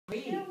A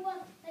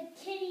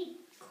kitty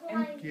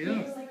climbed. Yeah.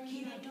 There's a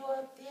kitty door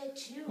up there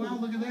too. Wow,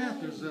 look at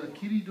that. There's a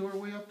kitty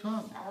doorway up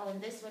top. Oh,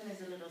 and this one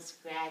is a little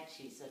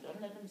scratchy, so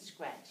don't let him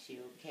scratch you,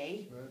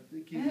 okay? But the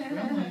kitty's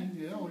friendly.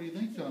 Yeah, what do you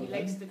think, He Jonathan?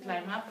 likes to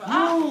climb up. No,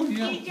 Oh,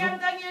 yeah, he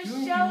jumped on your you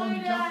wanna jump on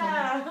shoulder.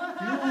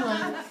 You're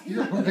all right.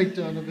 You're all right,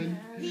 Donovan.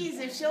 He's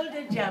a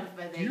shoulder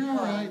jumper, they You're all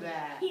call right.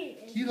 that.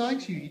 He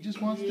likes you. He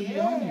just wants to be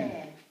on you.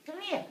 Yeah.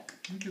 Come here.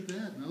 Look at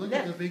that. Now look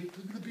at the big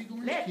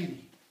orange Look.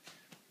 kitty.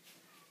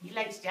 He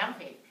likes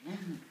jumping.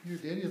 Your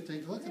daddy will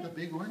think, look at the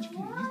big orange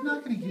kitty. He's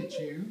not going to get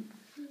you.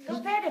 Go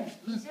pet him.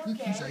 He's Look,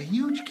 he's a okay.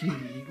 huge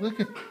kitty. Look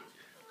at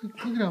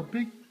how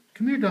big.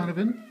 Come here,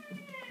 Donovan.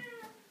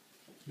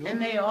 And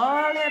they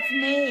all have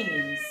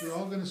names. They're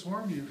all going to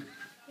swarm you.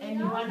 And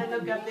you want to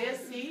look up there,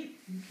 see?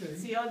 Okay.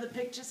 See all the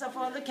pictures of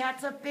all the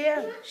cats up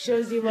there?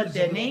 Shows you what Here's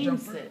their a little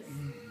names jumper. is.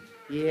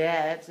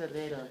 Yeah, that's a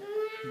little.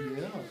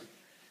 Yeah.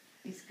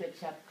 He's got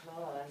sharp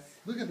claws.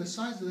 Look at the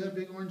size of that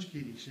big orange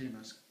kitty,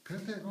 Seamus.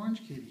 Pet that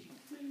orange kitty.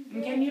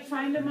 And can you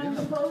find him on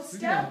the Look at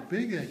poster? how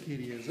big that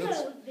kitty is. That's,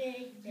 So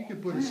big. you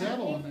could put a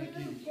saddle on that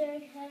kitty.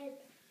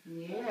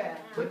 Yeah.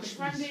 Which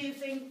one do you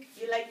think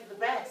you like the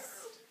best?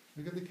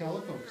 Look at the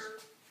calicos.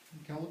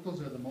 The calicos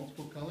are the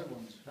multiple color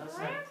ones. Those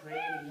are pretty,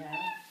 huh? Yeah.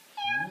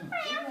 You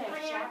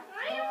have sharp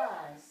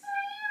claws.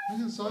 Look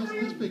at the size of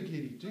this big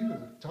kitty, too.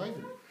 A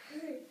tiger.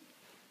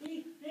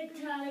 The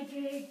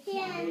tiger.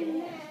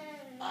 Yeah.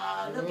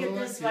 Oh, look at Oh,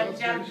 this yeah, one there's-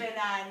 jumping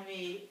on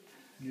me.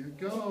 Here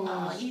it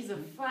Oh, goes. he's a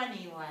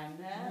funny one,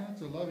 huh?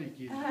 That's a lovely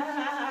kitty.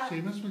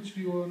 Seamus, which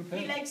do you want to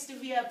He pet? likes to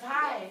be up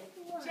high.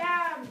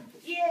 Jump!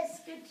 Yes,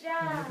 good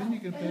Then you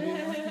job. can pet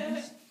it like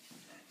this.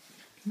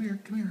 Come here,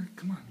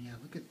 come on. Yeah,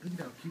 look at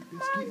how cute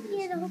this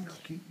kitty is. Look at how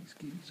cute these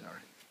kitties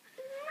are.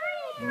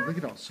 Yeah, look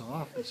at how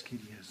soft this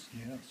kitty is.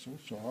 Yeah, so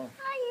soft.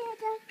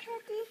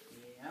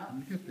 Yeah.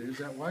 Look at there's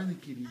that wily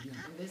kitty again.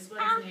 And this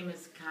one's name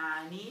is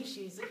Connie.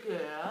 She's a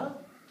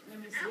girl. Let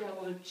me see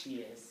how old she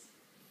is.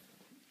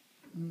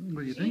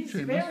 What do you think,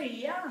 She's Seamus? very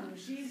young.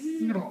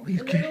 She's Look at all a these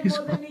little kitties.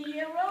 more than a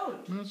year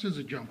old. No, this is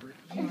a jumper.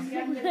 She's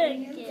younger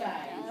than you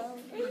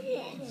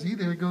guys. See,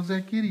 there goes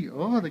that kitty.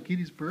 Oh, the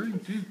kitty's purring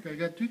too. I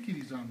got two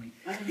kitties on me.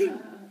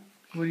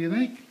 What do you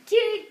think?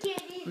 Two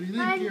kitties. What do you think,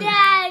 And Karen?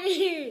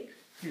 daddy.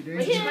 Which Here,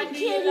 Daddy, one do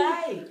you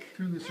like?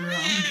 turn this around.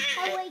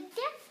 I like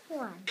this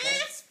one.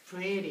 That's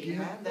pretty,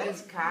 huh? That's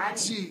Let's Connie.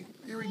 see.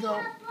 Here we go.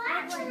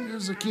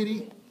 There's a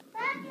kitty.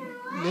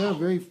 Yeah,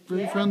 very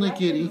Yeah, friendly black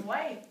kitty. and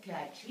white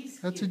cat. She's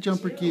That's a cute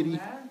jumper too, kitty.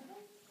 huh?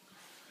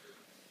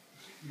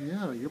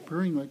 Yeah, you're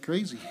purring like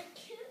crazy.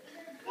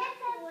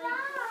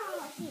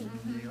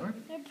 They are.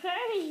 They're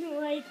purring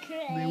like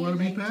crazy. They want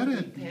to be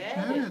petted.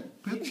 Pet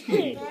it. Pet the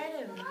kitty. Pet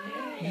him, yeah.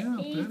 Yeah,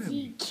 pet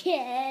Crazy him.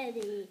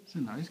 kitty. It's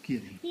a nice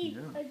kitty. He's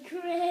Yeah. a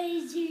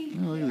crazy.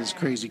 Oh, look at this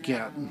crazy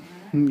cat.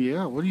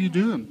 Yeah, what are you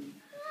doing?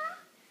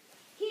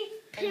 He's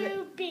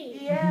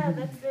pooping. Yeah,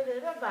 that's the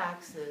litter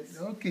boxes.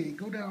 Okay,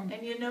 go down.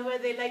 And you know where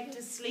they like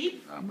to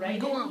sleep? I'm gonna Right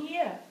go in up.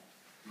 here.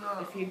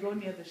 If you go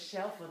near the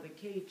shelf or the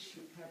cage,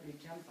 you'll probably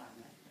jump on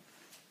it.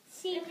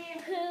 She's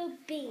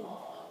pooping.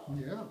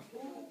 Yeah.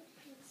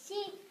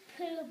 She's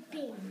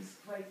pooping. It's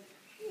quite,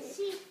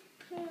 She's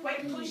pooping.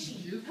 quite pushy.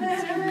 She's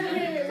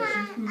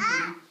pooping.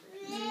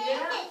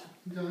 Yeah.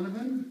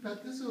 Donovan,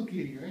 pet this little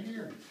kitty right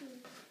here.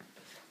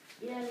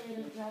 Yeah,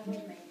 little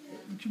troublemaker.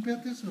 Would you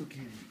pet this little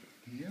kitty?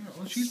 Yeah.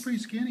 Oh, she's pretty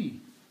skinny.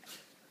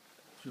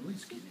 She's really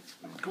skinny.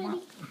 Come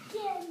on.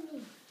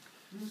 Skinny.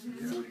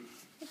 Yeah.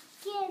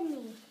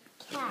 Skinny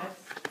cat.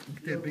 Look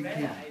at that big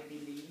kitty. I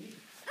believe.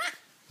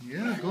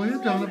 Yeah, go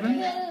ahead, Donovan.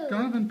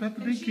 Donovan, pet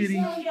the And big she's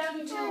kitty. so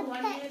young too,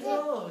 1 year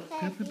old.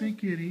 Pet the big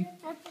kitty.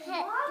 I pet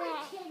that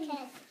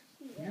cat.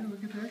 Yeah,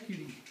 look at that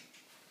kitty.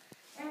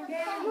 And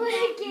then, Look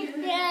at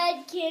that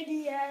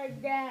kitty on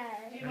do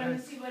that. you want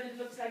to see what it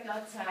looks like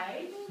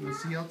outside? Want to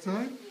see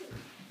outside?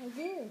 I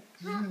do.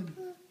 Good.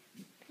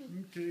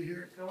 Okay,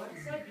 here. Go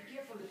inside, be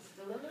careful, it's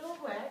still a little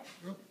wet.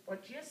 Oh.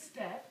 Watch your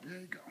step. There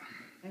you go.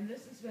 And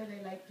this is where they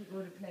like to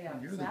go to play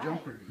outside. You're the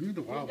jumper. You're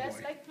the You wild guys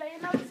boy. like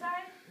playing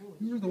outside?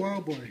 You're the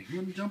wild boy. You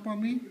want to jump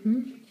on me? Hmm?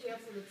 Be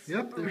careful, it's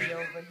Yep, slippery there.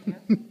 over here.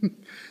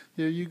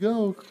 There you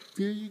go.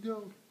 There you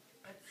go.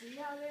 But see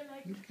how they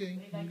like Okay,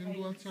 they I'm like gonna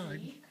go hide and outside.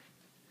 seek?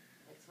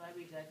 That's why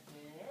we got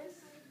this.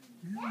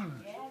 Yeah. Yeah,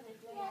 they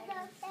play hide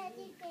and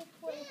seek.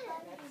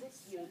 That's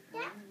a cute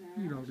one.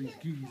 Look at all these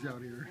kitties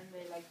out here. And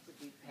they like to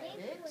be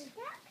petted. We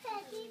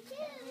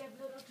have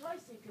little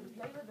toys so you can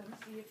play with them,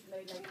 see if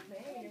they like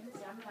playing.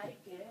 Some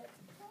like it.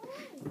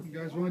 You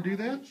guys want to do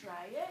that?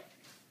 Try it.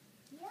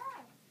 Yeah.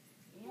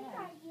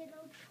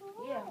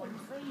 Yeah, one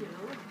for you.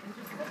 And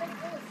just go like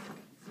this.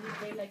 See if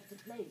they like to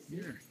play. See?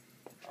 Here.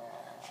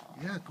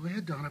 Yeah, go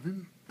ahead,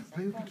 Donovan.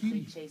 Play with the Sometimes they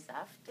kitty. chase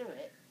after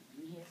it.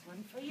 And here's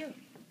one for you.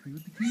 Play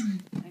with the kitty.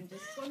 And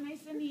just go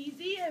nice and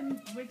easy and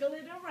wiggle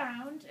it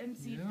around and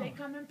see if they Yeah.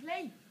 come and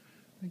play. I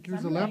think here's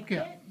a Some lap like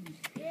cat. it.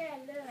 Yeah,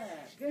 look.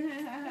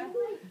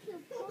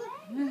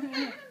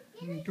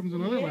 Here comes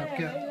another lap Yeah,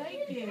 cat. they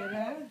like it,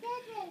 huh?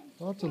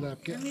 Lots of lap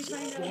Let me cats.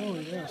 find out. Oh,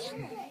 yes.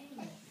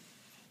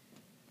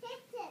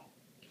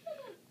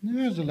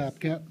 There's a lap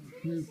cat.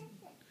 Hmm.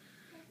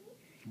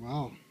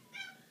 Wow.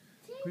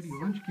 Pretty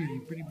orange kitty,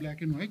 pretty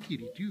black and white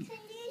kitty too.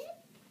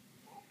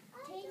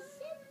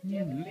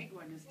 Yeah, the big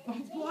one is. Oh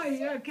boy,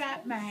 you're a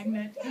cat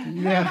magnet.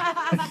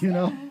 Yeah, you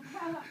know,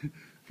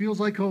 feels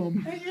like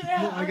home.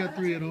 Yeah. I got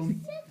 3 at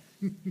home.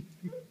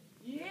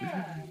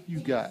 Yeah. You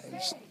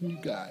guys,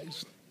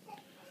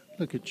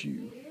 look at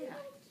you.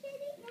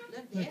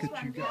 Look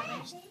at you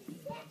guys.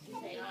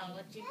 Say, oh,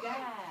 what you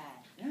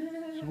got?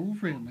 So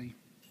friendly.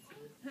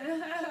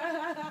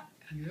 Yeah.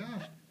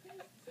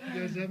 You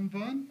guys having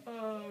fun?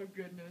 Oh,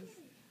 goodness.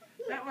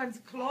 That one's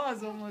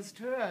claws almost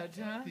hurt,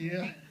 huh?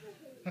 Yeah.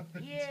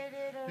 Yeah,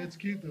 little. It's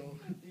cute though.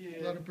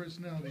 A lot of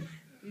personality.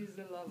 He's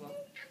a lover.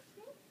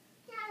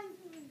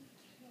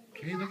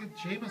 Okay, look at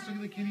Seamus. Look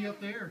at the kitty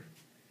up there.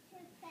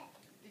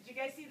 Did you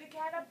guys see the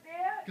cat up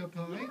there? Got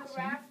pie, In the see?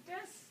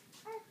 rafters?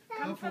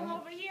 Come Up from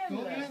on- over here. Oh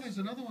look. yeah, there's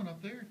another one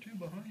up there too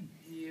behind.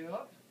 Yep.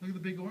 Look at the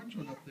big orange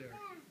one up there.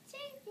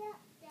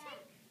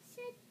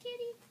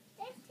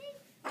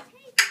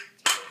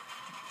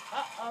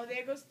 Uh-oh,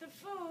 there goes the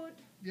food.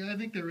 Yeah, I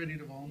think they're ready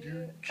to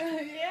volunteer.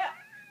 Yeah.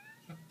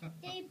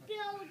 They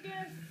build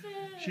their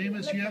food.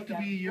 Seamus, Look, you they have to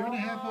got be a year and a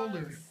half balls.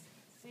 older.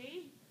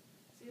 See?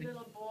 See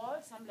little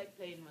balls? I'm like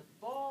playing with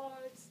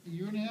balls. A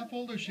year and a half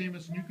older,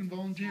 Seamus, and you can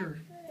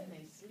volunteer. And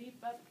they sleep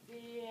up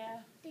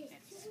there. They And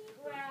sleep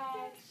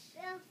scratch.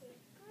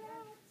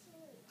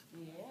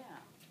 Yeah.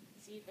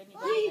 See if anything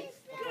He's likes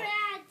the ball.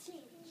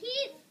 scratching.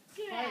 He's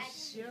For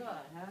scratching. sure,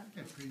 huh?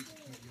 Yeah, pretty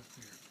kitty up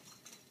there.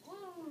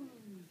 Woo.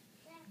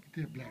 Look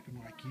at that black and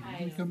white kitty. I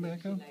Can you don't come think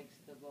back she up? likes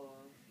the ball.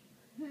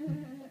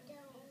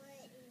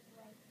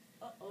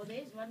 Uh-oh,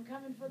 there's one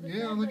coming for the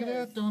Yeah, look at that,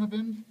 feathers.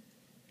 Donovan.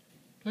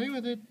 Play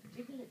with it.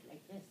 Jiggle it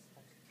like this.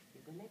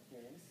 You go like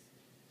this.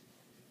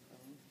 So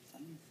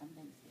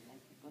sometimes they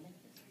like to go like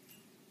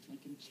this.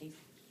 Make him chase.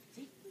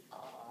 See?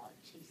 Oh,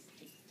 chase.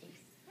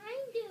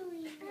 I'm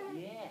doing it.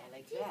 Yeah,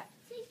 like that.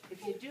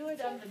 If you do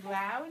it on the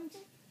ground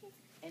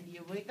and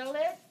you wiggle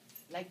it,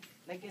 like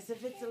as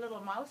if it's a little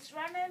mouse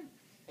running,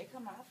 they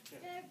come after.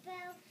 They're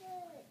about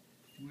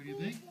food. What do you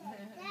think?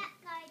 That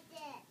guy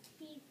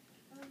did.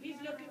 He's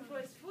looking for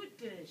his food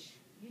dish.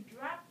 You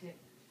dropped it.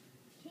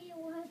 He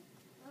was.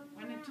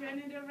 Want to turn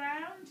it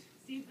around?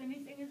 See if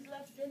anything is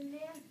left in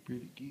there?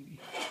 Pretty kitty.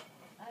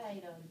 I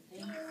don't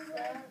think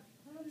so.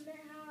 Oh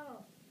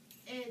no.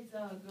 It's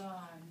all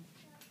gone.